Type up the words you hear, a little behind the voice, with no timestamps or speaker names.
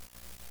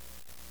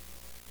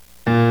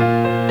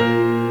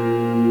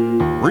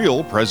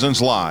Real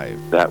Presence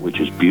Live. That which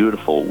is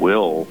beautiful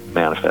will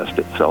manifest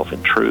itself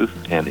in truth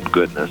and in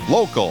goodness.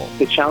 Local.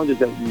 The challenges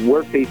that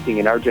we're facing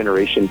in our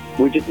generation,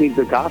 we just need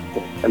the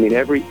gospel. I mean,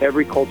 every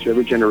culture,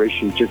 every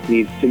generation just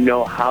needs to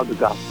know how the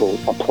gospel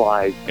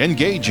applies.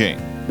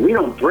 Engaging. We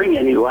don't bring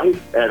any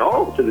life at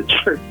all to the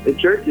church. The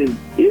church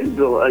is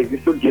the life.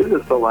 It still gives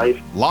us the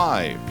life.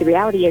 Live. The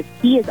reality is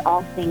He is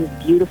all things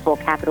beautiful,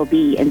 capital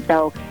B. And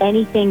so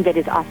anything that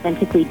is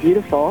authentically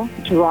beautiful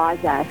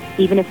draws us,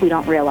 even if we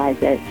don't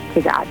realize it,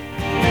 to God.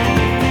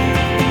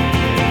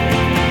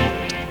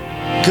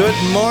 Good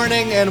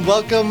morning and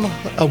welcome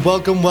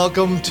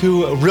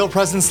to Real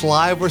Presence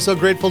Live. We're so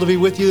grateful to be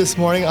with you this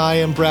morning. I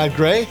am Brad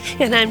Gray.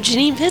 And I'm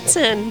Janine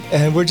Pitson.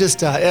 And we're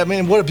just,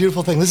 what a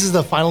beautiful thing. This is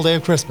the final day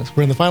of Christmas.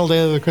 We're in the final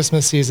day of the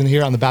Christmas season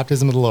here on the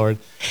Baptism of the Lord.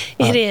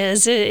 It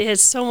is. It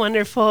is so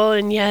wonderful,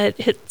 and yet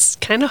it's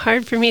kind of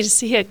hard for me to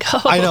see it go.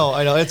 I know.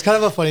 It's kind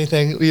of a funny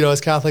thing. You know, as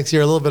Catholics,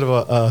 you're a little bit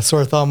of a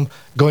sore thumb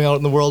going out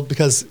in the world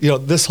because,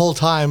 this whole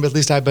time, at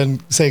least I've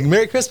been saying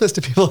Merry Christmas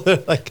to people.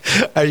 Like,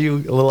 are you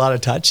a little out of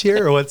touch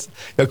here? Or what's,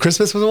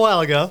 Christmas was a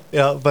while ago,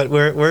 but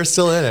we're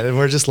still in it and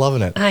we're just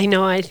loving it. I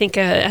know. I think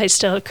I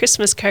still have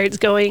Christmas cards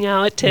going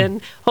out,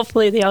 and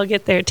hopefully they all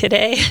get there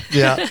today.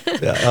 Yeah.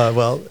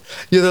 Well,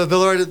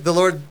 the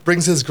Lord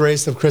brings His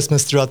grace of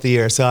Christmas throughout the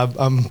year, so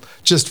I'm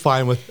just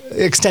fine with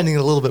extending it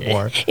a little bit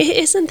more.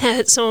 Isn't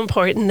that so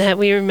important that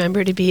we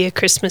remember to be a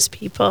Christmas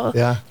people?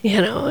 Yeah.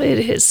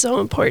 It is so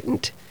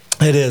important.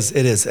 It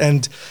is.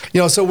 And,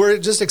 so we're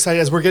just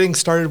excited as we're getting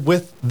started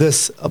with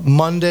this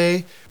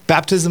Monday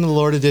Baptism of the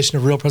Lord edition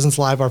of Real Presence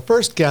Live. Our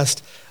first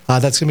guest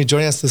that's going to be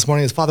joining us this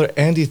morning is Father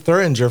Andy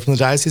Thuringer from the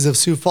Diocese of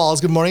Sioux Falls.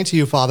 Good morning to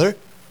you, Father.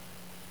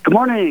 Good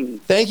morning.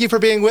 Thank you for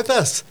being with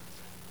us.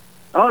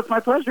 Oh, it's my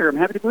pleasure. I'm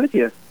happy to be with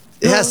you.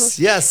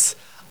 Yes.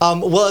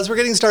 Well, as we're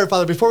getting started,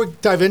 Father, before we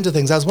dive into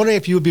things, I was wondering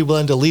if you would be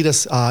willing to lead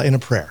us in a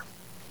prayer.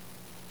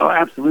 Oh,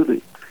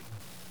 absolutely.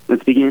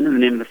 Let's begin in the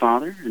name of the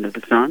Father, and of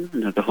the Son,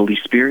 and of the Holy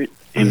Spirit.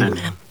 Amen.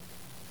 Amen.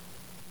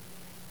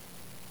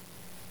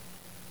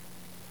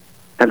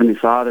 Heavenly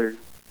Father,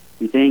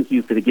 we thank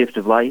you for the gift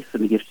of life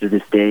and the gift of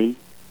this day.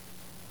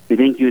 We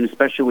thank you in a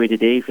special way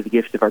today for the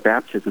gift of our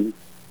baptism,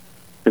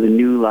 for the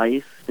new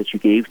life that you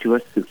gave to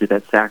us through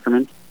that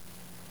sacrament.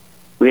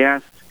 We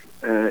ask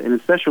in a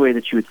special way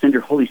that you would send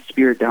your Holy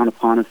Spirit down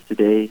upon us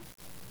today,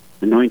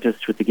 anoint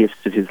us with the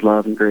gifts of His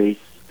love and grace,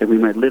 that we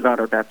might live out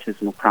our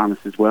baptismal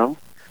promise as well,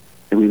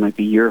 that we might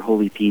be your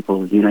holy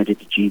people united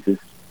to Jesus.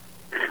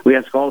 We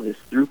ask all this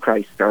through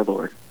Christ our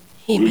Lord.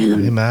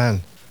 Amen.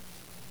 Amen.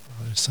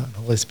 Father, Son,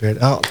 Holy Spirit.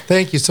 Oh,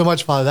 thank you so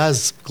much, Father. That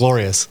is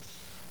glorious.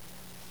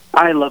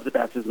 I love the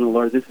baptism of the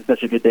Lord. This is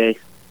such a good day.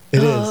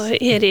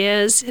 It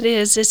is. It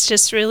is. It's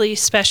just really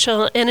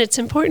special, and it's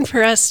important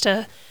for us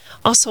to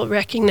also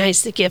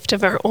recognize the gift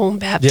of our own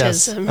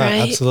baptism,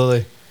 right?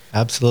 Absolutely.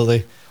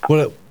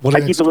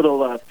 I keep a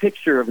little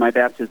picture of my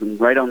baptism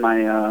right on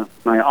my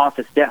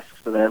office desk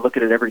so that I look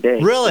at it every day.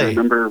 Really? I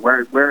remember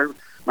where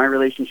my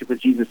relationship with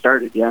Jesus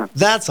started, yeah.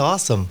 That's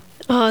awesome.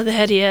 Oh,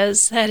 that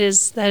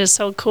is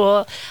so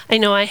cool. I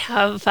know I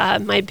have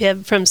my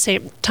bib from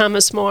St.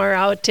 Thomas More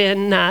out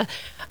in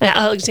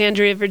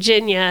Alexandria,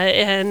 Virginia,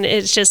 and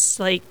it's just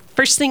like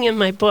first thing in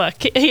my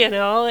book,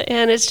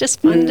 and it's just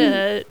fun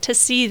to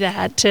see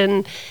that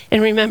and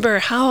remember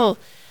how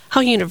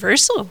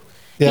universal,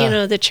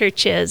 the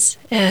church is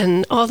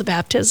and all the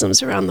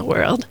baptisms around the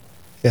world.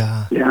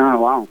 Yeah. Yeah,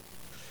 wow.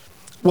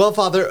 Well,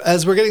 Father,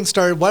 as we're getting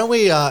started, why don't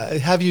we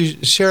have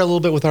you share a little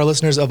bit with our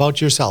listeners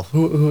about yourself?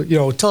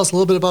 Who tell us a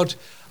little bit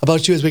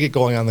about you as we get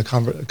going on the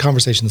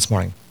conversation this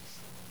morning.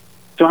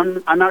 So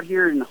I'm out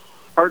here in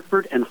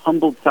Hartford and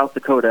Humboldt, South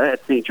Dakota,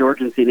 at St. George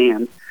and St.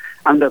 Anne's.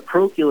 I'm the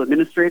parochial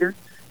administrator,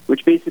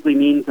 which basically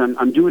means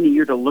I'm doing a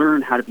year to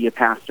learn how to be a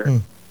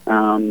pastor.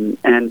 And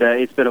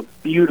it's been a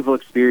beautiful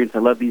experience. I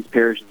love these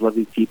parishes, love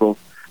these people.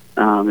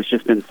 It's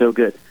just been so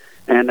good.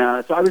 And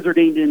so I was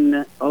ordained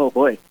in,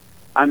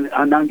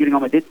 I'm now getting all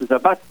my dates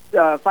about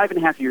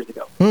 5.5 years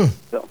ago.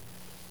 So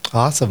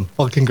awesome.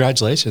 Well,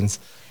 congratulations.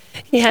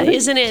 Yeah,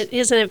 isn't it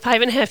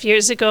 5.5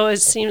 years ago? It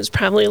seems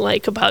probably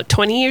like about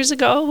 20 years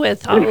ago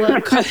with all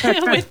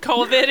with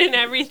COVID and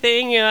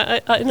everything,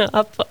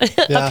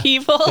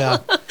 upheaval. Yeah.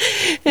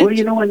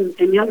 Well,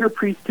 and younger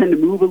priests tend to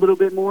move a little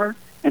bit more,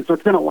 and so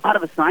it's been a lot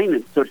of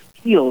assignments, so it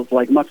feels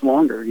like much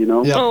longer, Yep.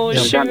 Oh,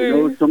 yep. sure. I've gotten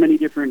to know so many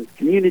different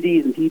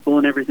communities and people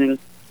and everything.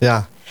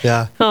 Yeah.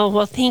 Oh,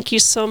 well, thank you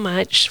so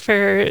much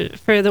for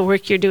the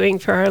work you're doing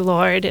for our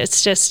Lord.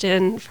 It's just,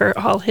 and for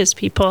all His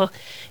people,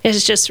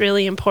 it's just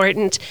really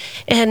important.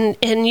 And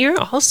you're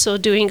also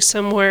doing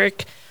some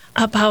work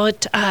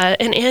about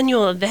an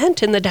annual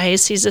event in the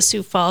Diocese of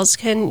Sioux Falls.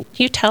 Can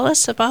you tell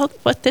us about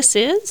what this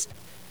is?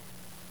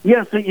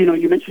 Yeah, so,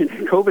 you mentioned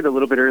COVID a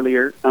little bit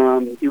earlier.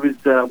 It was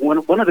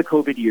one of the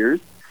COVID years.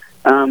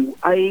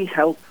 I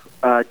help.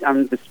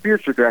 I'm the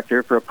spiritual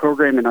director for a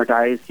program in our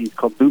diocese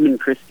called Lumen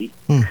Christi.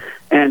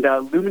 And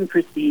Lumen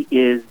Christi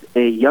is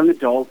a young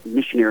adult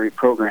missionary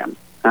program.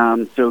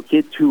 So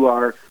kids who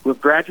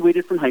have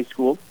graduated from high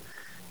school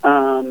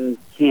can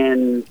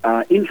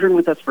intern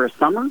with us for a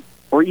summer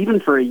or even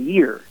for a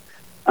year.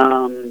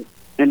 And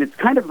it's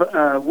kind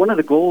of one of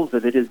the goals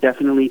of it is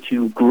definitely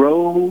to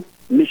grow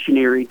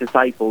missionary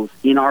disciples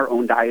in our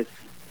own diocese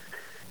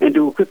and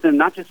to equip them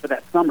not just for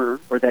that summer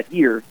or that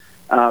year,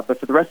 but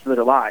for the rest of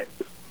their lives.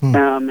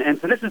 And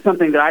so this is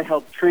something that I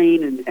help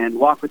train and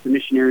walk with the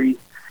missionaries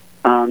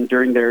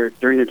during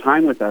their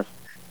time with us.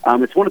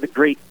 It's one of the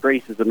great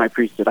graces of my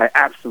priesthood. I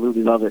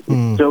absolutely love it.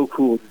 It's so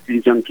cool to see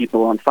these young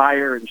people on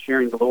fire and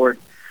sharing the Lord.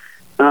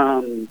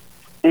 And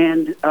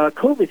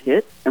COVID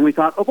hit, and we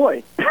thought, oh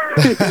boy,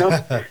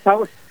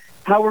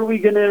 how are we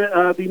going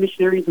to be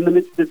missionaries in the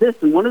midst of this?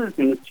 And one of the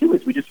things, too,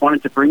 is we just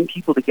wanted to bring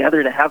people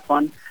together to have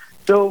fun.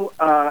 So,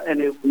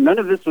 none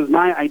of this was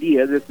my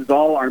idea. This is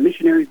all our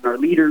missionaries and our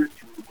leaders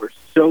who were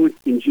so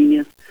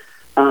ingenious.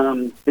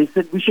 They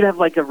said we should have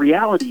like a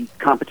reality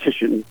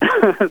competition.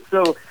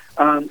 So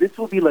this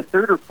will be the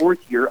third or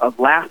fourth year of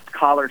Last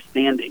Caller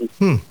Standing,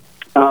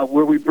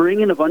 where we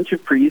bring in a bunch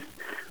of priests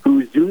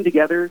who Zoom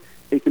together.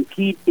 They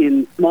compete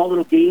in small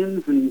little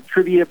games and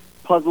trivia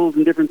puzzles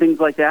and different things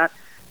like that.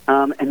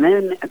 And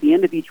then at the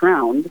end of each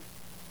round,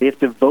 they have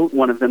to vote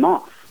one of them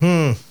off.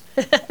 Until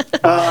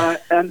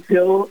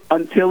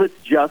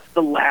it's just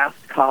the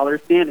last caller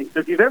standing.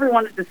 So if you've ever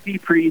wanted to see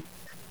priests,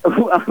 I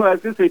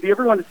was going to say, if you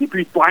ever want to see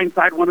priests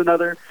blindside one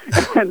another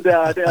and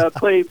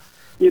play,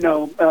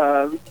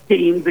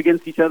 games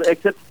against each other,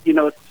 except,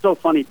 it's so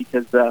funny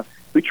because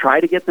we try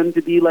to get them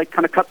to be like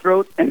kind of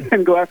cutthroat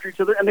and go after each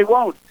other, and they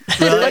won't.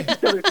 They like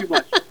each other too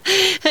much.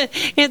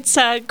 It's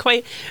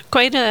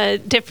quite a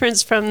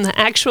difference from the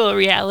actual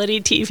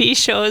reality TV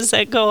shows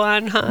that go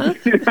on, huh?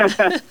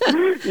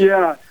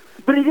 Yeah.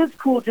 But it is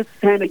cool just to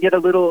kind of get a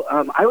little,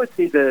 I would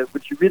say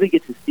what you really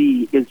get to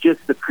see is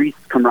just the priest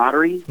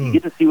camaraderie. You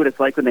get to see what it's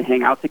like when they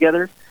hang out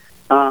together.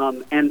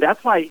 And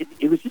that's why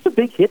it was just a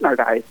big hit in our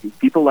diocese.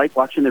 People like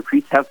watching their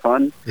priests have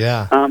fun.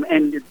 Yeah.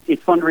 And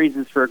it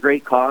fundraises for a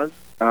great cause.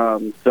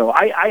 So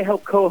I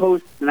help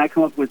co-host, and I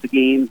come up with the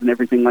games and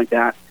everything like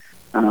that.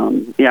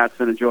 It's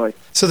been a joy.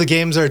 So the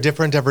games are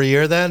different every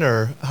year then,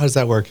 or how does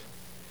that work?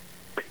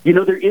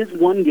 There is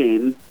one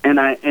game, and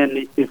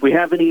if we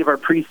have any of our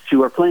priests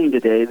who are playing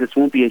today, this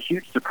won't be a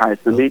huge surprise.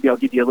 So maybe I'll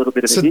give you a little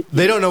bit of a hint.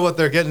 They don't know what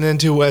they're getting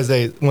into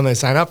when they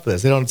sign up for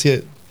this. They don't see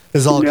it.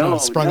 It's all kind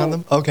of sprung on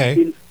them.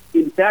 Okay.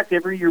 In fact,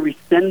 every year we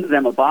send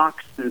them a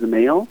box through the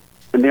mail,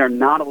 and they are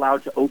not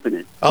allowed to open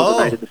it until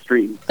the night of the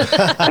stream.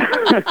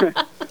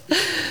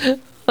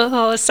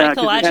 Oh,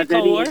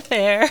 psychological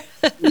warfare.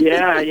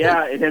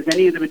 Yeah. It has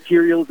any of the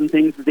materials and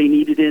things that they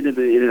needed in, and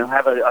it'll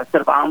have a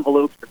set of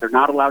envelopes that they're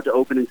not allowed to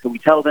open until we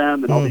tell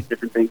them, and all these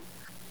different things.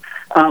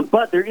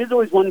 But there is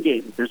always one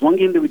game. There's one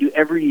game that we do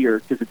every year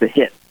because it's a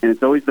hit, and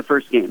it's always the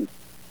first game.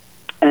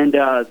 And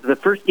the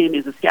first game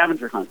is a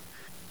scavenger hunt.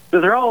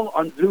 So they're all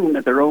on Zoom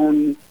at their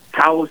own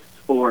house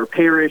or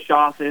parish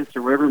office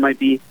or wherever it might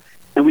be,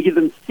 and we give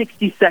them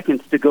 60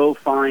 seconds to go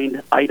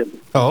find items.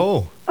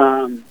 Oh.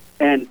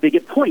 And they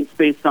get points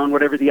based on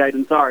whatever the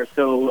items are.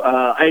 So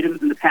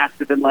items in the past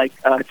have been like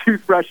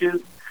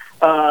toothbrushes,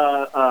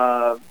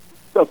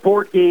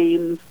 board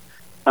games,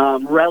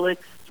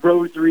 relics,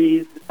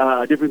 rosaries,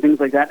 different things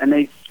like that. And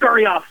they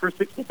scurry off for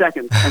 60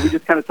 seconds. And we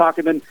just kind of talk,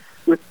 and then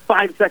with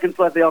 5 seconds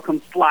left, they all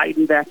come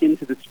sliding back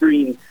into the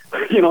screen,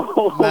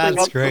 holding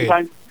up great.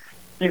 Sometimes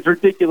these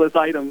ridiculous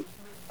items.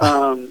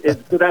 So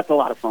that's a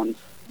lot of fun.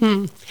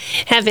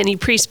 Have any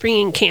priests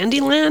bringing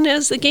Candyland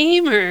as the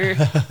game, or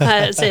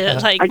is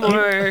it like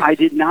more? I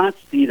did not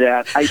see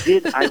that. I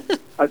did.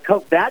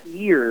 That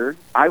year,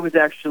 I was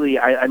actually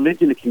I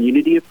lived in a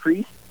community of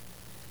priests,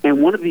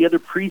 and one of the other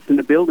priests in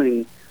the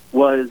building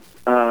was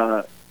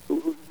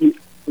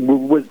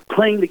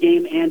playing the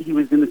game, and he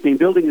was in the same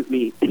building as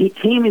me, and he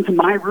came into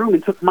my room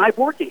and took my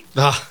board game.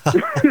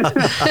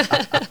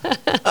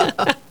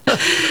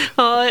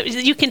 Oh,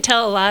 you can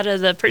tell a lot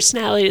of the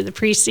personality of the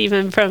priests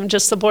even from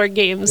just the board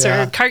games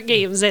or card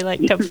games they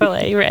like to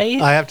play,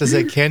 right? I have to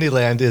say,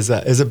 Candyland is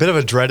a bit of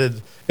a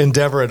dreaded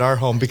endeavor in our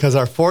home because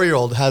our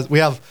 4-year-old we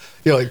have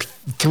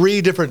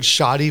 3 different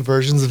shoddy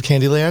versions of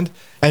Candyland,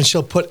 and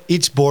she'll put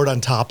each board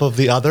on top of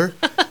the other,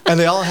 and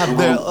they all have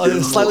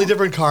their slightly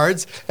different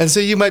cards. And so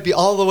you might be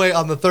all the way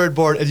on the third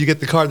board, and you get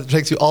the card that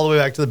takes you all the way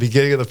back to the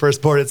beginning of the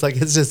first board. It's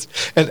just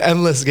an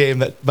endless game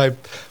that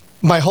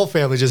my whole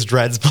family just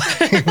dreads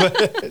playing,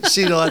 but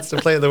she wants to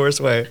play it the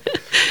worst way.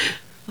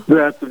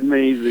 That's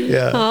amazing.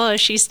 Yeah. Oh,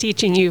 she's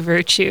teaching you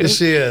virtue.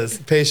 She is.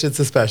 Patience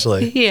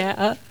especially.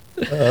 Yeah.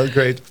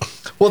 Great.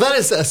 Well, that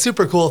is a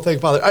super cool thing,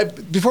 Father.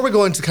 Before we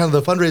go into kind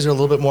of the fundraiser a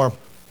little bit more,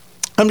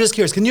 I'm just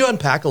curious, can you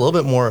unpack a little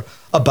bit more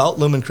about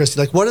Lumen Christi?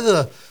 Like, what are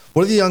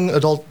the young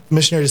adult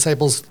missionary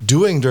disciples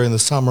doing during the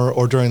summer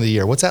or during the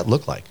year? What's that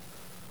look like?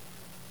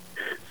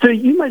 So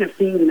you might have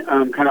seen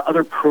kind of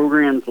other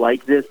programs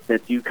like this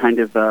that do kind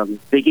of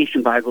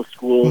vacation Bible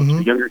schools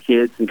for younger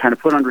kids and kind of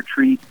put on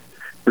retreats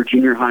for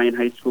junior high and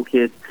high school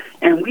kids.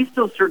 And we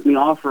still certainly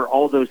offer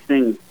all those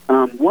things.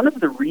 One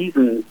of the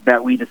reasons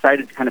that we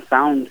decided to kind of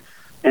found,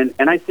 and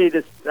I say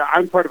this,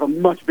 I'm part of a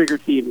much bigger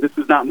team. This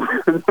is not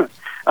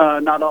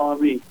not all of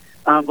me.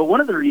 But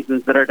one of the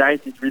reasons that our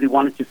diocese really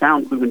wanted to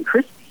found Lumen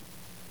Christi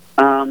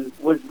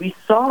was we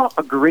saw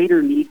a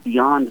greater need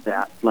beyond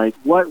that. Like,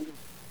 what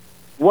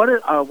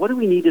do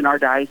we need in our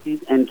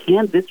diocese, and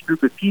can this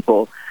group of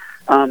people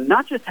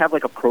not just have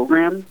like a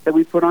program that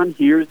we put on,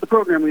 here's the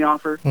program we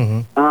offer,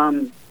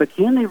 but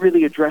can they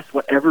really address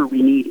whatever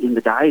we need in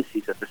the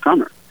diocese of the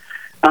summer?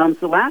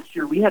 So last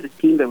year we had a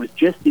team that was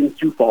just in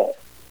Sioux Falls,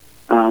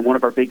 one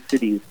of our big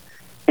cities,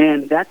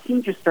 and that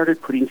team just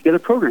started putting together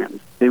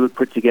programs. They would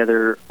put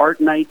together art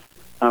nights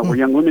where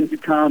young women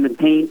could come and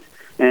paint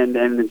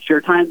and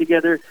share time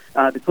together.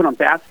 They put on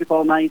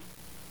basketball nights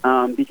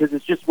because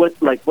it's just what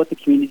the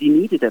community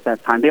needed at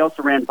that time. They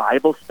also ran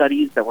Bible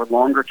studies that were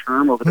longer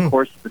term over the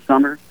course of the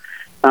summer.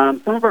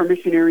 Some of our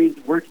missionaries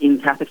work in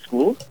Catholic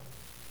schools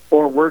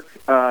or work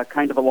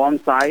kind of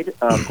alongside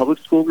public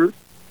school groups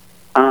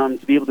to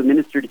be able to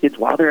minister to kids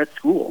while they're at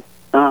school.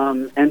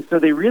 And so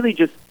they really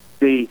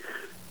they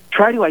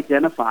try to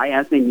identify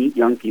as they meet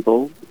young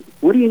people,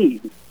 what do you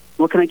need?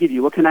 What can I give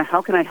you?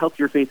 How can I help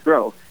your faith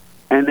grow?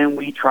 And then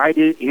we try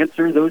to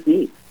answer those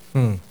needs.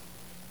 And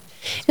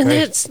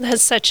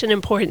that's such an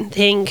important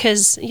thing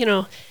because,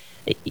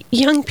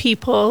 young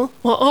people,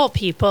 well, all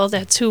people,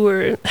 that's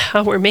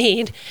how we're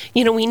made,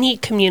 we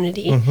need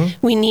community.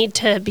 We need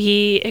to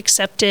be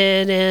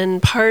accepted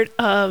and part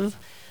of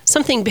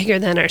something bigger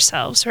than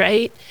ourselves,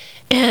 right?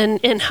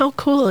 And how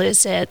cool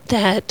is it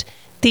that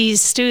these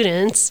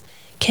students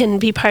can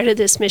be part of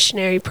this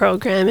missionary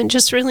program and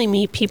just really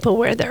meet people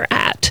where they're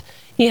at,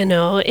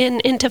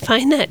 and to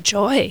find that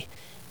joy.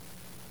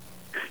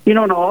 And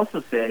I'll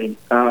also say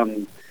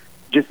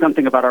just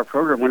something about our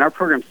program. When our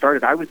program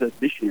started, I was a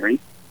missionary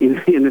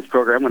in this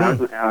program when I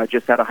was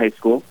just out of high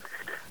school.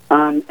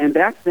 And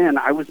back then,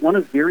 I was one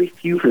of very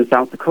few from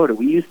South Dakota.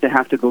 We used to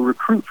have to go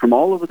recruit from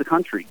all over the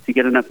country to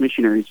get enough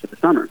missionaries for the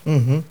summer.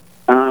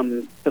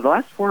 For the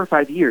last 4 or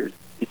 5 years,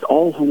 it's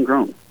all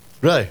homegrown.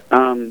 Really?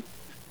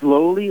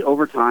 Slowly,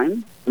 over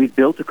time, we've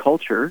built a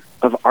culture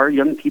of our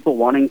young people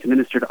wanting to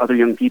minister to other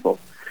young people.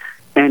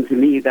 And to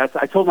me, I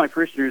told my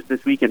parishioners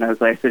this weekend, I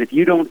said, if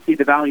you don't see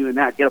the value in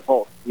that, get a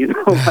pulse.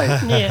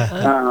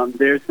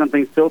 There's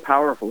something so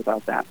powerful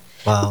about that.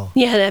 Wow.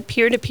 Yeah, that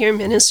peer-to-peer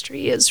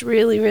ministry is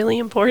really, really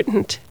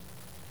important.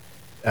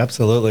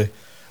 Absolutely.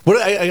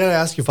 I got to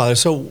ask you, Father,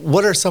 so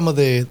what are some of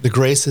the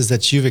graces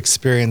that you've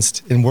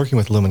experienced in working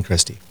with Lumen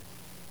Christi?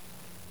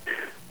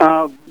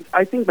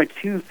 I think my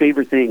two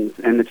favorite things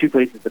and the two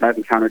places that I've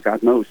encountered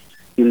God most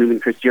in Lumen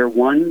Christi are,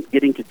 one,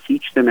 getting to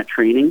teach them at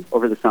training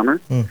over the summer.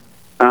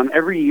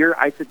 Every year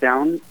I sit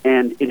down,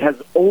 and it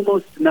has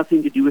almost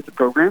nothing to do with the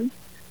program,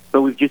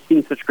 but we've just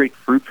seen such great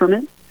fruit from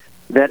it,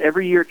 that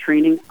every year at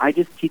training, I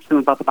just teach them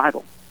about the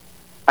Bible.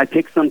 I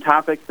pick some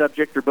topic,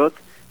 subject, or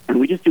book, and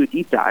we just do a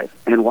deep dive.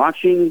 And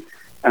watching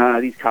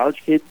these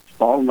college kids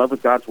fall in love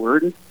with God's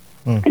Word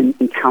and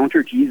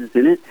encounter Jesus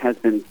in it has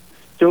been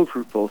so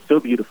fruitful, so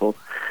beautiful.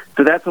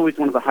 So that's always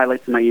one of the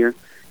highlights of my year.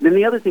 Then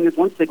the other thing is,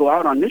 once they go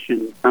out on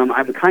mission,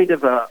 I'm kind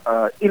of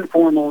a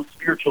informal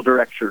spiritual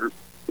director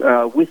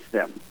with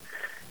them.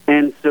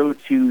 And so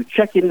to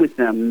check in with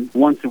them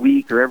once a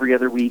week or every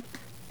other week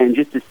and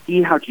just to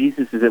see how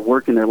Jesus is at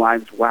work in their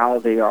lives while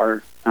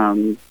they're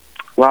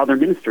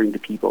ministering to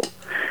people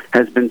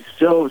has been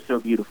so, so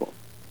beautiful.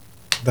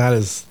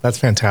 That's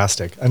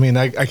fantastic. I mean,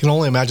 I can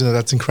only imagine that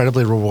that's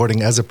incredibly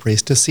rewarding as a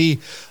priest to see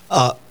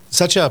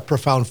such a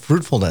profound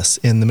fruitfulness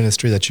in the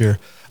ministry that you're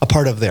a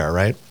part of there,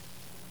 right?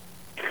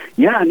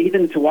 Yeah, and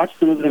even to watch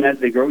some of them as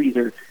they grow,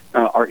 either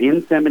are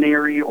in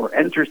seminary or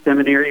enter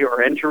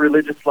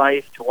religious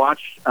life, to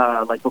watch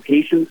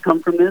vocations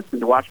come from this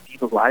and to watch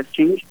people's lives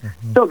change.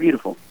 So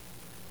beautiful.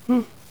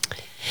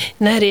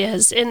 That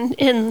is.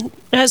 And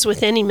as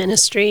with any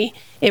ministry,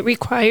 it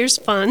requires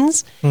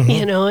funds,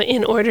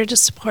 in order to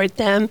support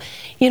them.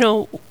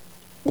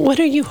 What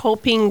are you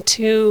hoping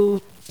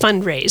to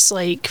fundraise,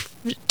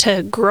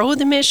 to grow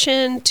the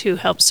mission, to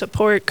help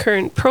support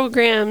current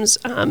programs?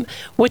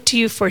 What do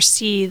you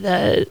foresee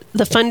the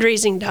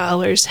fundraising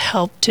dollars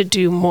help to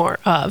do more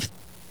of?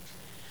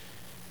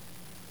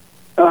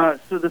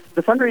 So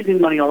the fundraising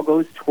money all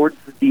goes towards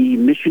the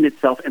mission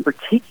itself, and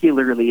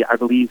particularly, I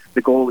believe,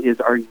 the goal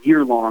is our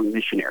year-long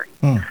missionaries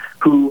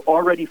who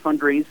already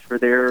fundraise for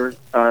their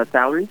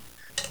salaries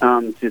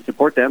to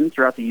support them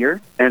throughout the year,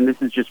 and this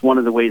is just one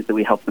of the ways that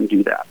we help them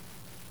do that.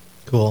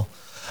 Cool.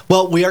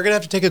 Well, we are going to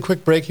have to take a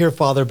quick break here,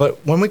 Father,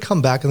 but when we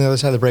come back on the other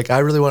side of the break, I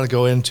really want to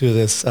go into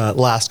this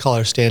last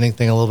caller standing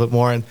thing a little bit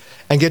more and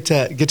get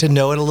to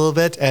know it a little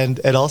bit, and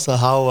also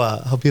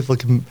how people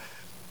can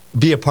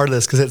be a part of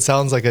this, because it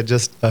sounds like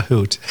just a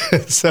hoot.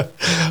 So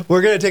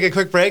we're going to take a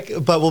quick break,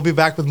 but we'll be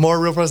back with more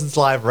Real Presence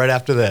Live right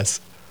after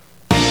this.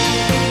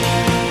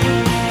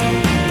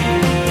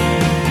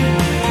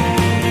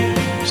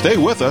 Stay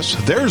with us.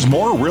 There's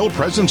more Real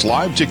Presence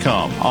Live to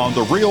come on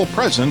the Real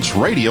Presence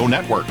Radio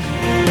Network.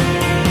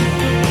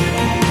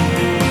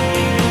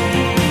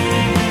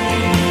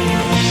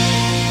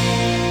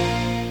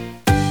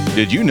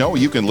 Did you know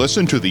you can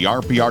listen to the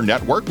RPR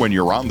Network when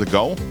you're on the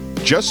go?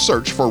 Just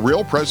search for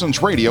Real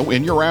Presence Radio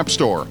in your app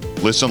store.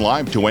 Listen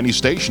live to any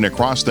station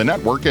across the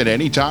network at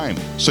any time,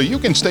 so you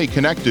can stay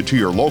connected to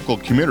your local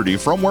community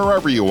from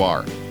wherever you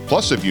are.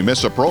 Plus, if you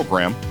miss a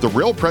program, the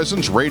Real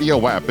Presence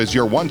Radio app is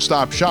your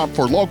one-stop shop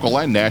for local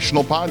and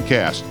national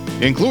podcasts,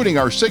 including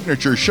our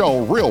signature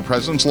show, Real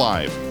Presence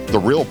Live. The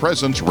Real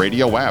Presence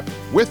Radio app,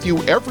 with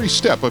you every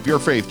step of your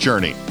faith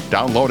journey.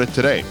 Download it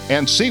today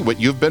and see what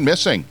you've been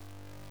missing.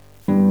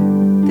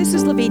 This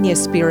is Lavinia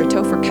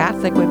Spirito for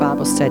Catholic Way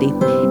Bible Study.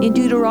 In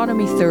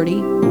Deuteronomy 30,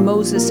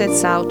 Moses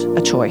sets out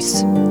a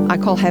choice. I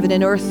call heaven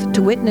and earth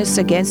to witness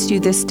against you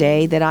this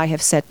day that I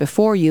have set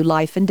before you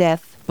life and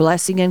death,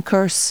 blessing and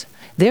curse.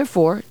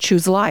 Therefore,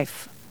 choose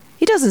life.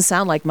 It doesn't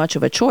sound like much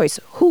of a choice.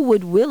 Who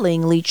would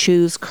willingly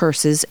choose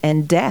curses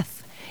and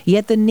death?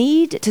 Yet the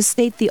need to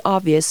state the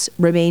obvious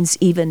remains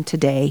even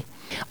today.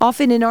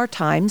 Often in our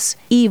times,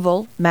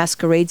 evil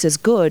masquerades as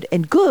good,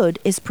 and good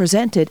is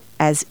presented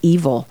as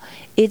evil.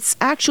 It's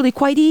actually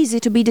quite easy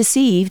to be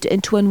deceived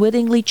and to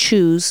unwittingly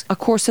choose a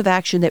course of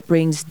action that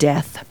brings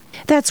death.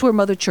 That's where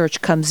Mother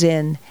Church comes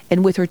in,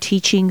 and with her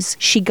teachings,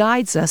 she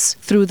guides us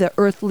through the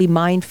earthly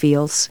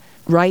minefields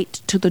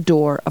right to the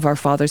door of our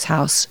Father's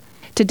house.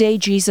 Today,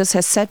 Jesus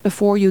has set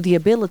before you the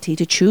ability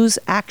to choose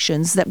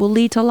actions that will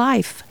lead to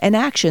life and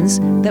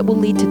actions that will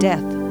lead to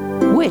death.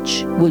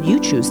 Which will you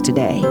choose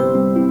today?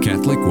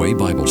 Catholic Way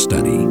Bible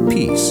Study.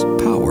 Peace,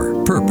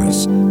 power,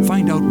 purpose.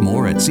 Find out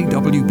more at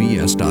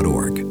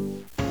cwbs.org.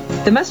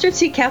 The Mustard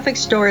Seed Catholic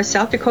Store is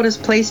South Dakota's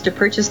place to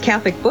purchase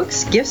Catholic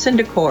books, gifts, and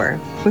decor.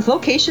 With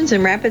locations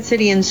in Rapid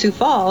City and Sioux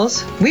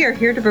Falls, we are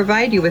here to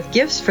provide you with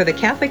gifts for the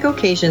Catholic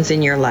occasions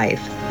in your life.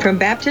 From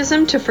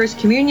baptism to First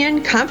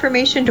Communion,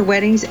 confirmation to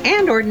weddings,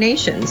 and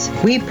ordinations,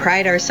 we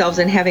pride ourselves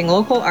in having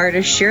local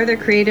artists share their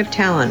creative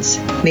talents,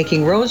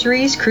 making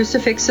rosaries,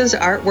 crucifixes,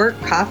 artwork,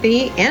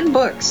 coffee, and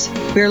books.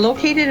 We are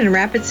located in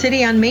Rapid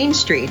City on Main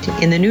Street,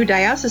 in the new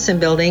Diocesan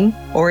Building,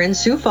 or in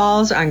Sioux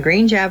Falls on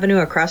Grange Avenue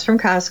across from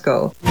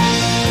Costco.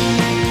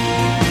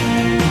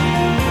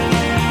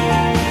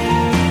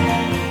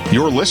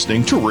 You're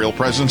listening to Real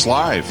Presence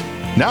Live.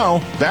 Now,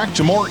 back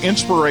to more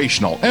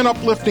inspirational and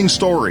uplifting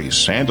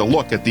stories and a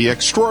look at the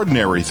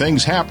extraordinary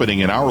things happening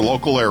in our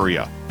local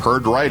area.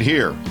 Heard right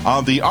here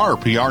on the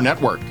RPR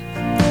Network.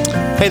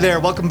 Hey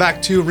there, welcome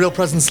back to Real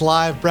Presence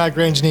Live. Brad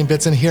Gray and Janine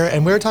Bitson here,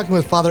 and we're talking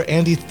with Father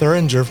Andy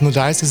Thuringer from the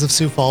Diocese of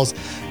Sioux Falls,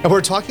 and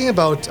we're talking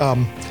about a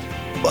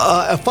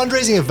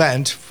fundraising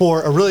event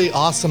for a really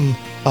awesome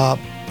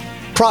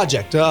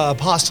project,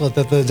 apostolate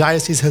that the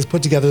diocese has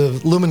put together,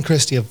 Lumen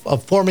Christi,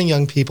 of forming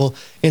young people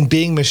in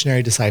being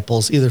missionary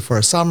disciples, either for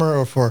a summer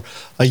or for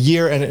a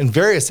year, and in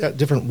various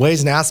different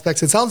ways and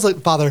aspects. It sounds like,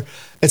 Father,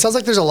 there's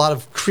a lot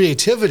of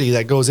creativity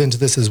that goes into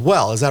this as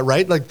well. Is that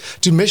right? Like,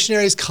 do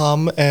missionaries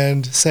come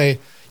and say,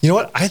 you know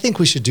what, I think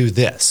we should do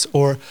this?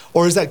 Or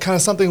is that kind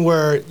of something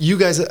where you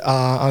guys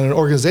on an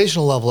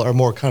organizational level are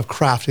more kind of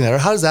crafting that? Or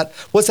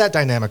what's that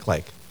dynamic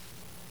like?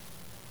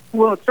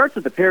 Well, it starts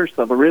at the parish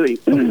level, really.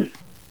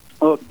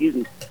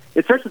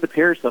 It starts at the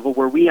parish level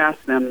where we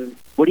ask them,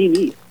 what do you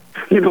need?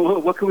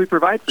 What can we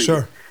provide for you?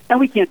 Sure. And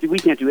we can't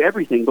do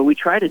everything, but we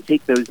try to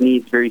take those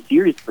needs very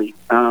seriously.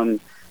 And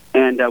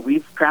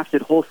we've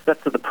crafted whole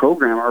sets of the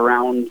program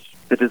around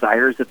the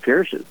desires of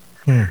parishes.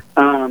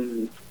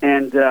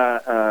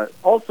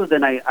 Also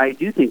then I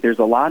do think there's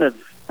a lot of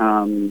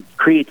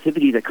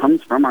creativity that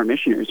comes from our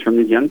missionaries, from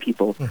these young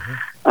people.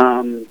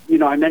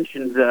 I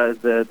mentioned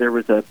there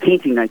was a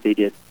painting night they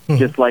did,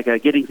 just like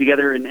getting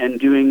together and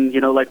doing,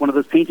 like one of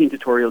those painting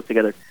tutorials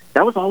together.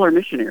 That was all our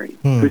missionaries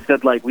who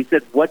said, we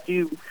said, what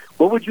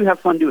would you have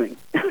fun doing?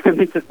 And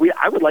they said,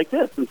 I would like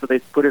this. And so they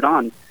put it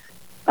on.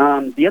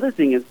 The other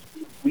thing is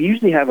we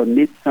usually have a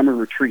midsummer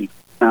retreat.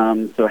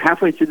 So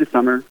halfway through the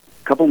summer,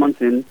 a couple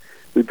months in,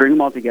 we bring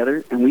them all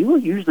together, and we will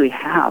usually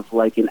have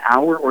like an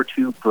hour or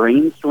two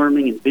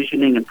brainstorming and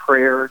visioning and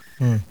prayer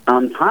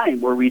time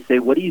where we say,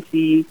 what do you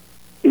see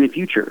in the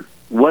future?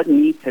 What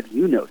needs have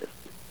you noticed?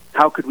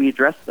 How could we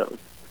address those?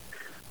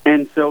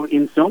 And so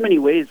in so many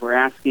ways, we're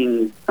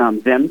asking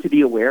them to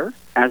be aware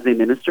as they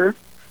minister,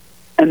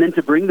 and then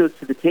to bring those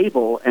to the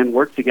table and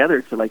work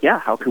together to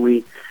how can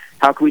we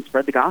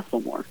spread the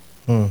gospel more?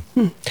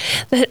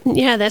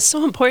 That's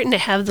so important to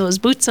have those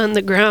boots on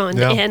the ground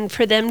and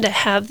for them to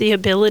have the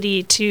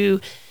ability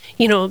to,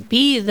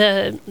 be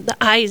the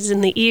eyes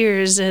and the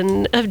ears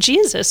of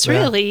Jesus,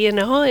 really.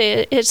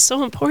 It's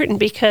so important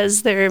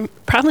because they're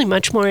probably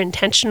much more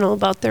intentional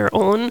about their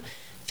own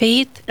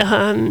faith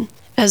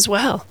as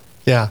well.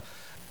 Yeah.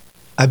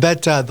 I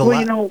bet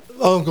Oh,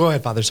 go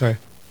ahead, Father, sorry.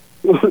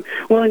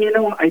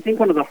 Well, I think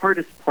one of the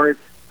hardest parts,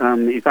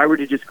 if I were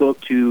to just go up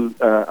to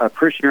a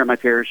parishioner at my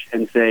parish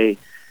and say,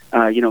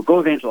 go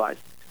evangelize.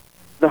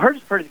 The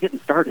hardest part is getting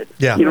started.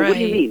 Yeah. What do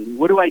you mean?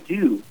 What do I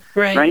do?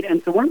 Right.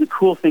 And so one of the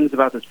cool things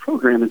about this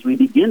program is we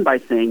begin by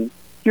saying,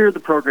 here are the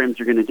programs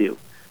you're going to do.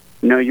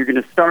 You're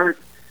going to start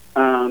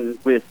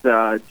with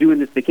doing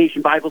this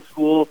vacation Bible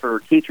school for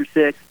K through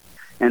 6,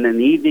 and then in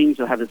the evenings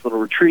you'll have this little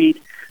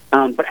retreat.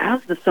 But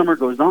as the summer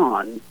goes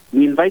on,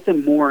 we invite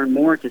them more and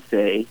more to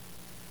say,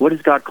 What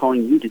is God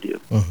calling you to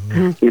do?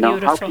 Mm-hmm. You know,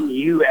 how can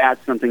you add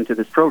something to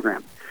this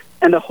program?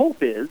 And the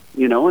hope is,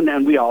 you know, and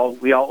then we all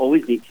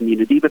always need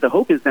community, but the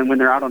hope is then when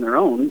they're out on their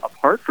own,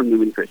 apart from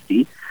New and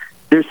Christie,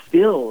 they're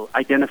still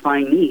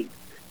identifying needs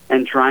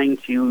and trying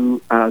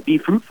to be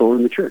fruitful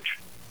in the church.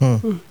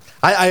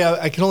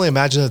 I can only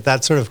imagine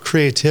that sort of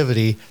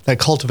creativity, that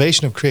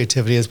cultivation of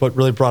creativity, is what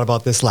really brought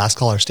about this last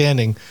caller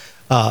standing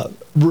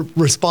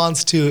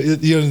response to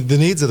the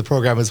needs of the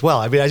program as well.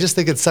 I mean, I just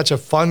think it's such a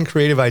fun,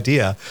 creative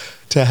idea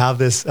to have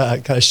this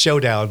kind of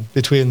showdown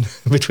between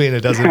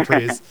a dozen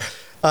priests.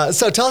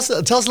 So tell us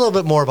a little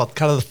bit more about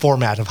kind of the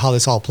format of how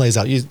this all plays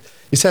out. You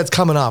said it's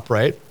coming up,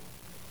 right?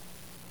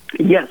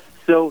 Yes.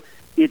 So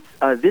it's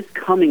this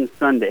coming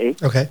Sunday,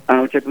 okay,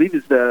 which I believe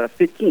is the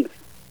 15th.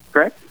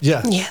 Correct?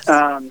 Yeah. Yes.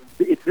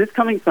 It's this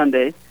coming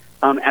Sunday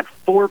at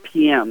 4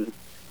 p.m.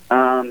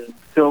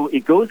 So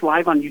it goes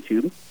live on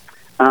YouTube,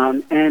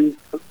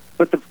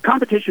 but the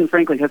competition,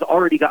 frankly, has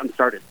already gotten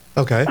started.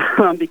 Okay.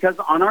 Because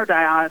on our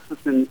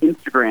diocesan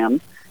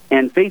Instagram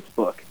and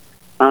Facebook,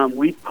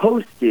 we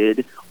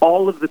posted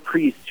all of the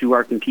priests who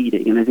are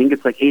competing, and I think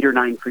it's like 8 or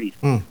 9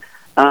 priests,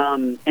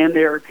 and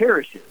their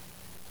parishes.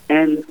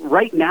 And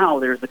right now,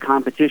 there's a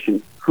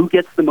competition: who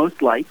gets the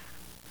most likes,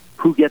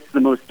 who gets the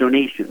most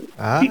donations,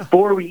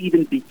 before we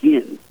even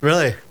begin.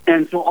 Really?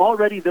 And so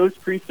already those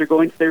priests are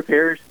going to their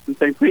parishes and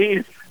saying,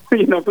 please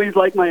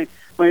like my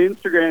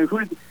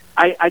Instagram.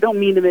 I don't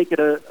mean to make it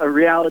a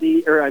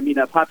reality, or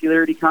a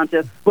popularity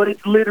contest, but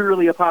it's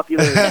literally a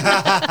popularity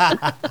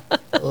contest.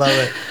 Love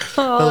it.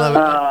 Oh, I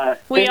love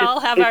it. We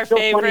all have our so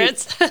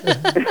favorites.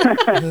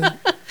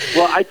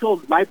 Well, I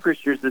told my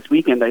parishioners this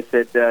weekend, I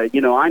said,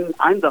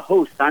 I'm the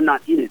host, I'm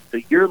not in it, so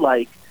you're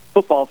like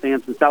football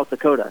fans in South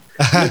Dakota.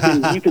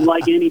 You can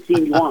like any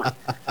team you want.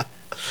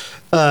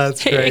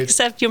 That's great.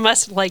 Except you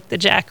must like the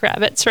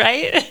Jackrabbits,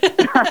 right?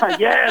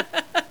 Yes.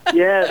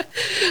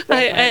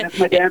 That's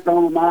my dad's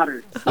alma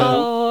mater. So.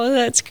 Oh,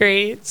 that's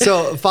great.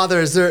 So, Father,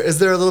 is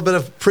there a little bit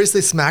of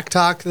priestly smack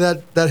talk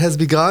that has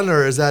begun,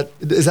 or is that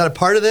a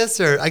part of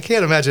this? Or I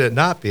can't imagine it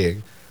not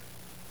being.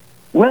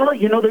 Well,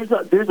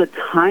 there's a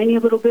tiny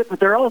little bit, but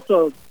they're all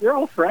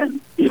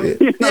friends.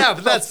 Yeah,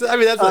 but that's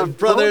like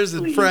brothers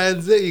and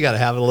friends. You got to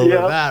have a little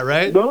bit of that,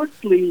 right?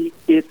 Mostly,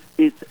 it's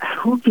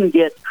who can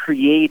get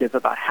creative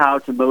about how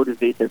to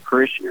motivate their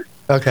parishioners.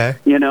 Okay.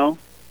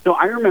 So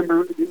I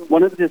remember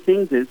one of the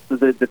things is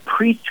the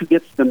priest who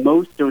gets the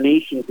most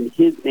donations in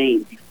his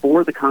name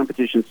before the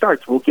competition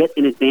starts will get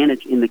an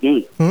advantage in the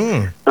game.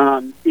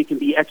 It can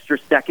be extra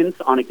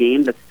seconds on a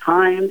game that's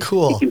timed.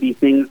 Cool. It can be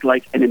things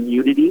like an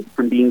immunity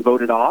from being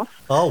voted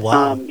off. Oh,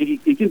 wow.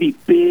 It can be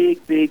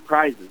big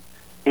prizes.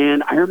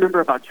 And I remember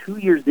about 2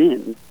 years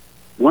in,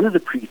 one of the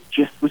priests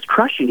just was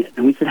crushing it.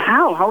 And we said,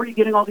 How are you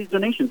getting all these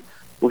donations?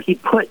 Well, he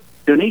put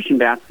donation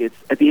baskets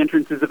at the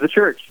entrances of the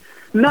church.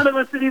 None of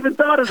us had even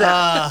thought of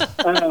that.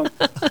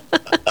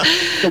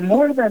 So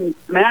more than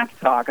smack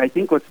talk, I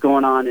think what's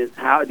going on is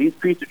how these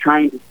priests are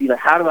trying to see, like,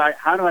 how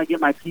do I get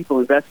my people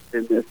invested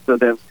in this so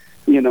that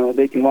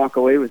they can walk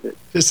away with it.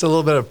 Just a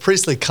little bit of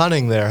priestly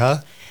cunning there,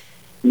 huh?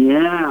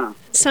 Yeah.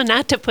 So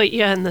not to put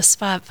you on the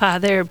spot,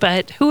 Father,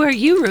 but who are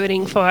you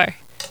rooting for?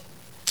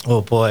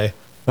 Oh boy.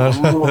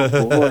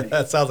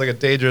 That sounds like a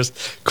dangerous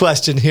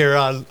question here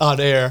on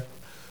air.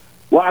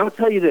 Well, I will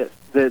tell you this: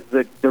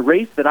 the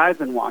race that I've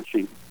been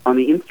watching on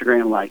the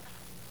Instagram likes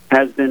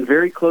has been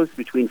very close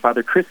between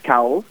Father Chris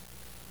Cowles,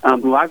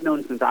 who I've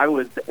known since I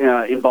was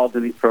involved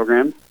in these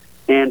programs,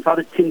 and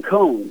Father Tim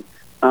Cohn,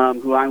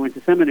 who I went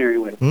to seminary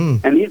with.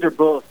 And these are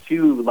both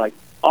two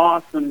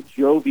awesome,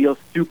 jovial,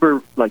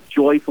 super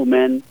joyful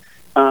men,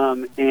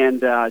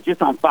 and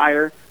just on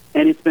fire.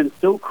 And it's been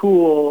so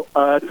cool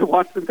to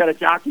watch them kind of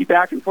jockey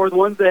back and forth.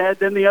 One's ahead,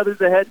 then the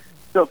other's ahead.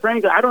 So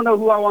frankly, I don't know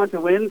who I want to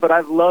win, but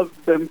I've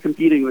loved them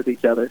competing with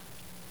each other.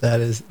 That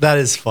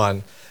is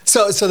fun.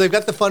 So they've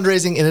got the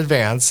fundraising in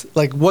advance.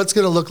 Like, what's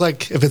going to look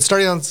like if it's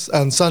starting on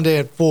Sunday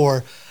at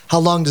 4? How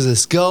long does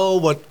this go?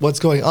 What's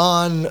going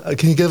on?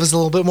 Can you give us a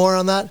little bit more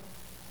on that?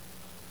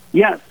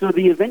 Yeah, so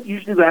the event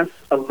usually lasts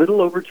a little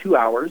over 2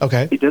 hours.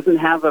 Okay. It doesn't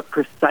have a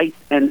precise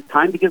end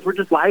time because we're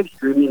just live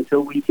streaming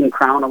until we can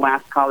crown a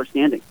last caller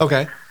standing.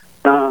 Okay.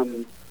 How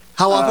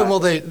often will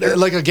they,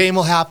 like a game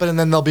will happen and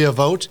then there'll be a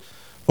vote,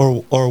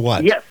 or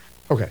what? Yes.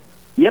 Okay.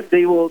 Yep,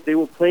 they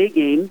will play a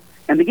game,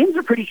 and the games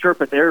are pretty short,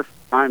 but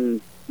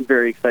I'm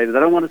very excited. I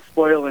don't want to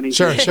spoil anything.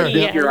 Sure.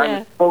 This year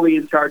I'm fully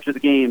in charge of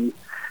the games,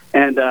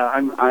 and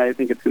I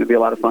think it's going to be a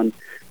lot of fun.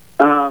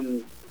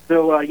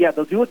 So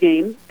they'll do a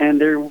game,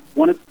 and they're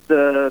one of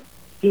the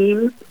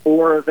teams,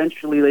 or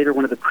eventually later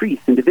one of the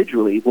priests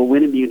individually, will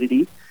win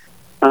immunity,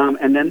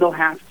 and then they'll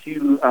have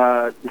to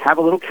have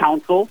a little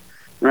council,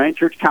 right,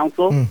 church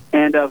council,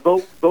 and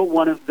vote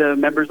one of the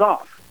members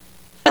off.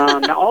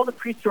 Now, all the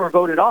priests who are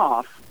voted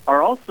off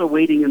are also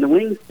waiting in the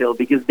wings still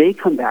because they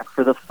come back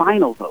for the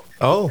final vote.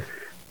 Oh.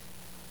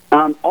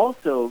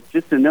 Also,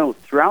 just a note,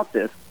 throughout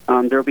this,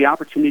 there will be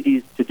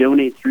opportunities to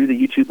donate through the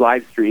YouTube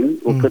live stream.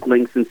 We'll put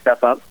links and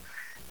stuff up.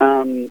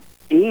 And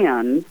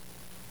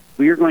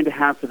we are going to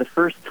have for the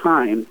first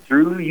time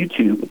through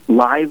YouTube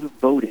live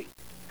voting.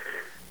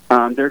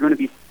 There are going to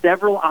be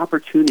several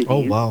opportunities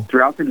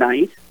throughout the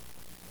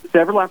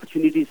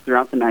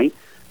night.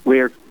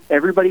 Where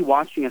everybody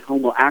watching at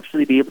home will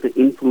actually be able to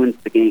influence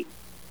the game.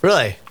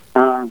 Really?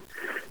 Some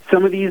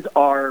of these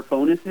are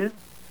bonuses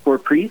for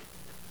priests.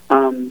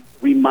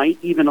 We might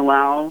even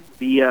allow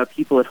the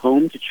people at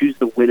home to choose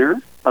the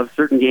winner of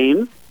certain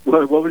games.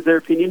 What was their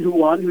opinion? Who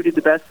won? Who did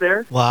the best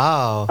there?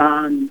 Wow.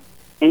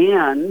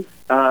 And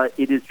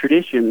it is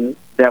tradition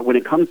that when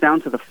it comes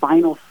down to the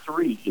final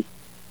three,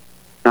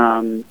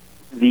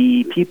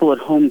 the people at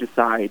home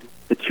decide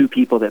the two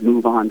people that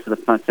move on to the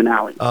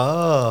finale.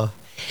 Oh.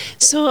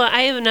 So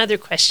I have another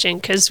question,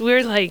 because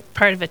we're like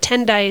part of a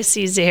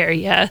 10-diocese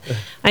area.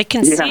 I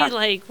can see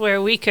like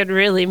where we could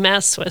really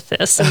mess with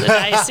this in the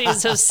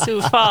Diocese of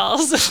Sioux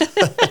Falls.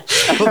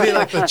 We'll be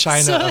like the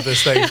China of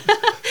this thing.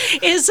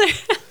 Is there...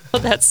 Oh,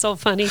 that's so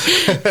funny.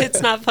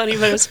 It's not funny,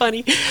 but it's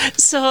funny.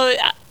 So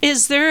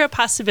is there a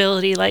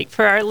possibility, like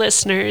for our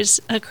listeners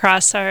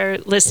across our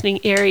listening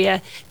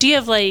area, do you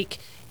have like,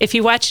 if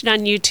you watch it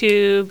on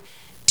YouTube,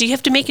 do you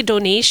have to make a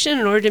donation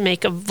in order to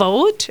make a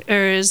vote, or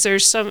is there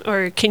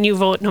or can you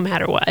vote no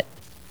matter what?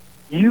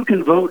 You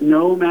can vote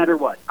no matter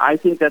what. I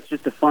think that's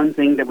just a fun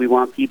thing that we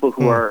want people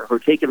who are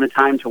taking the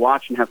time to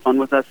watch and have fun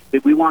with us.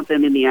 We want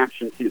them in the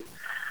action too.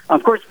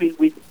 Of course,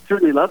 we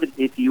certainly love it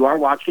if you are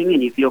watching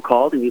and you feel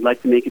called and you'd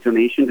like to make a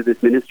donation to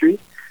this ministry.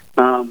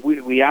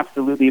 We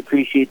absolutely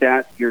appreciate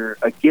that. You're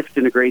a gift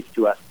and a grace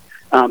to us.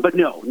 But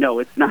no,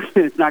 it's not.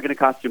 It's not going to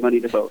cost you money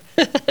to vote.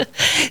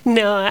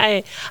 No,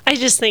 I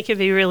just think it'd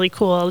be really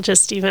cool.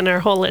 Just even our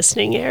whole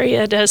listening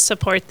area to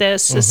support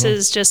this. Mm-hmm. This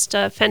is just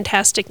a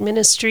fantastic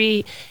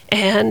ministry,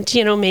 and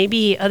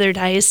maybe other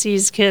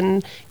dioceses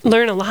can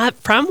learn a lot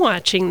from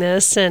watching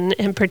this and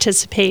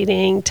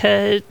participating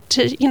to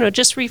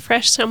just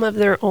refresh some of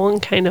their own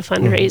kind of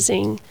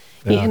fundraising.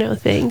 Mm-hmm.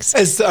 Things.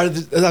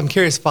 I'm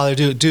curious,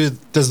 Father.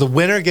 Does the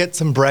winner get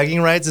some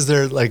bragging rights? Is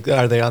there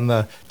are they on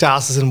the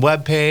diocesan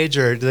webpage,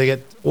 or do they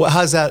get?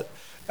 How's that?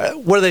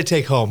 What do they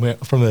take home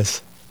from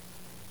this?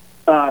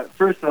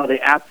 First of all,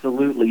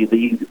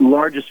 the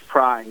largest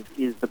prize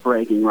is the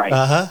bragging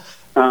rights.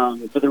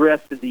 For the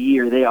rest of the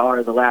year, they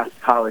are the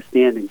last caller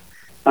standing.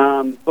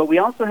 But we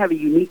also have a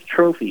unique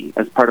trophy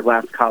as part of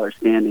last caller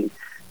standing.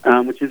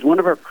 Which is one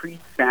of our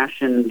priests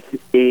fashioned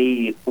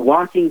a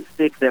walking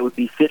stick that would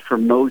be fit for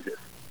Moses.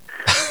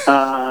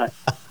 On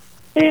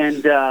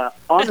this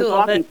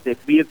walking stick,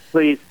 we have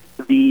placed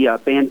the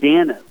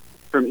bandanas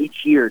from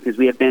each year, because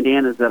we have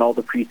bandanas that all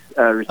the priests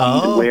receive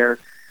and wear.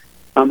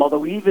 Although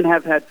we even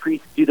have had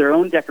priests do their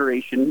own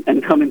decoration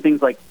and come in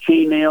things like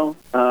chainmail,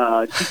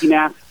 tiki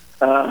masks,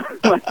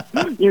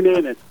 you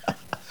name it.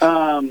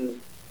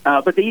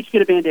 But they each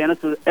get a bandana,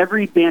 so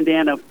every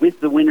bandana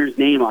with the winner's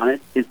name on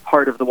it is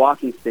part of the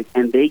walking stick,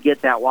 and they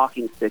get that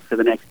walking stick for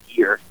the next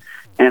year.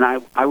 And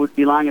I would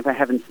be lying if I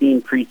haven't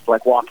seen priests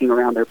walking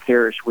around their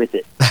parish with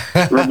it,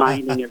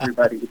 reminding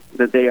everybody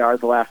that they are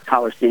the last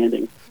caller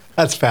standing.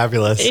 That's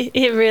fabulous.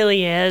 It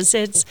really is.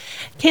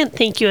 Can't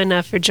thank you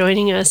enough for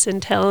joining us and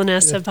telling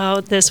us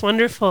about this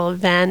wonderful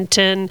event,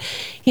 and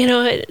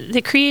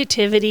the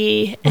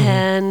creativity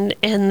and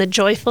the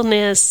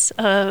joyfulness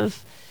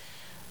of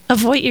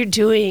what you're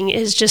doing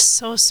is just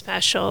so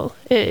special.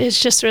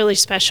 It's just really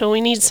special. We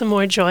need some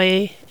more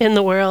joy in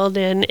the world,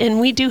 and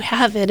we do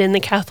have it in the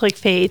Catholic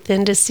faith.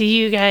 And to see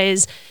you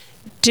guys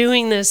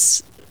doing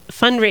this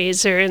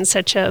fundraiser in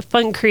such a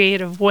fun,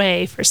 creative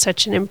way for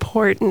such an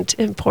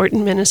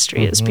important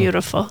ministry is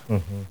beautiful.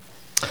 Mm-hmm.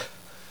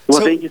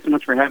 Well, thank you so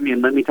much for having me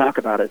and let me talk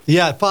about it.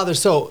 Yeah, Father,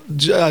 so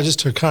just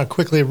to kind of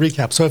quickly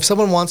recap. So if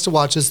someone wants to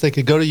watch this, they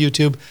could go to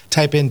YouTube,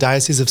 type in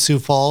Diocese of Sioux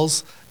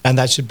Falls, and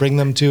that should bring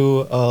them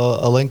to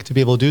a link to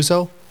be able to do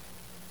so?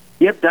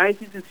 Yep,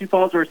 Diocese of Sioux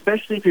Falls, or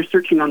especially if you're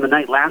searching on the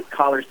night Last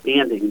Caller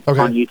Standing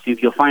on YouTube,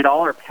 you'll find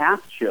all our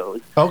past shows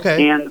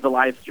and the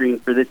live stream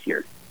for this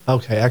year.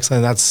 Okay,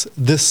 excellent. That's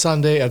this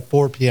Sunday at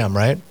 4 p.m.,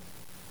 right?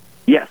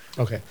 Yes.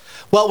 Okay.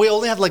 Well, we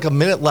only have like a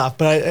minute left,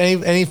 but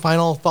any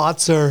final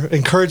thoughts or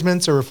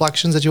encouragements or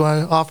reflections that you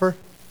want to offer?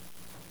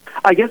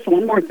 I guess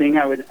one more thing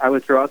I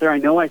would throw out there. I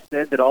know I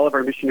said that all of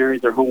our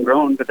missionaries are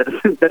homegrown, but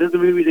that doesn't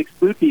mean we'd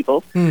exclude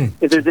people.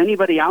 If there's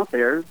anybody out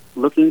there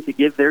looking to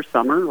give their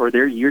summer or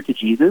their year to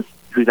Jesus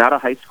who's out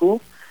of high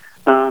school,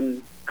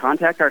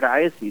 contact our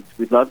diocese.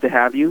 We'd love to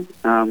have you.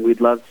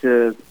 We'd love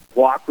to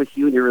walk with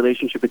you in your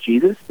relationship with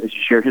Jesus as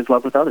you share his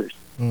love with others.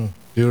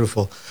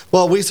 Beautiful.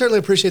 Well, we certainly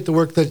appreciate the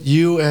work that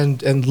you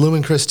and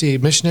Lumen Christi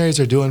missionaries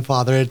are doing,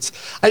 Father. I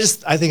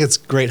think it's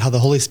great how the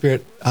Holy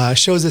Spirit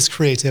shows us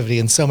creativity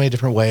in so many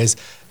different ways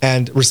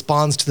and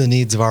responds to the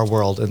needs of our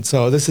world. And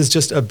so this is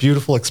just a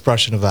beautiful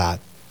expression of that.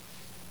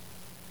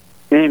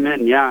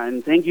 Amen. Yeah,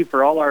 and thank you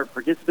for all our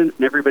participants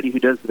and everybody who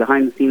does the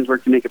behind-the-scenes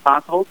work to make it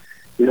possible.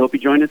 We hope you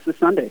join us this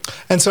Sunday.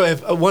 And so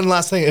one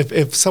last thing,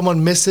 if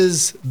someone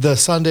misses the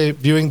Sunday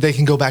viewing, they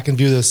can go back and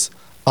view this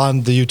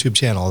on the YouTube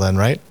channel then,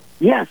 right?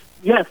 Yes.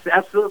 Yes,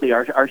 absolutely.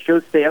 Our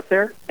shows stay up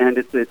there, and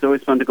it's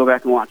always fun to go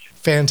back and watch.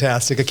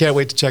 Fantastic. I can't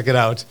wait to check it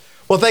out.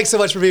 Well, thanks so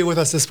much for being with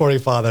us this morning,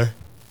 Father.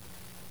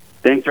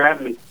 Thanks for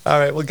having me. All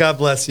right. Well, God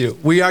bless you.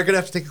 We are going to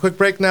have to take a quick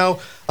break now.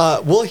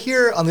 We'll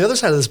hear on the other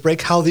side of this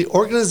break how the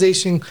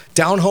organization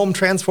Down Home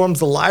transforms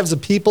the lives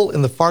of people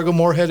in the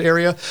Fargo-Moorhead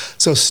area.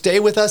 So stay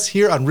with us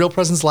here on Real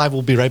Presence Live.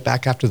 We'll be right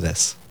back after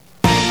this.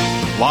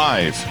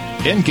 Live,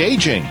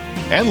 engaging,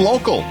 and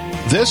local.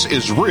 This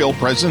is Real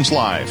Presence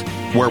Live,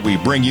 where we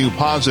bring you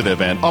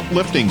positive and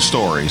uplifting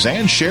stories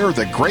and share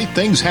the great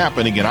things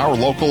happening in our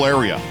local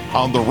area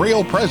on the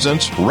Real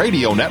Presence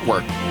Radio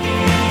Network.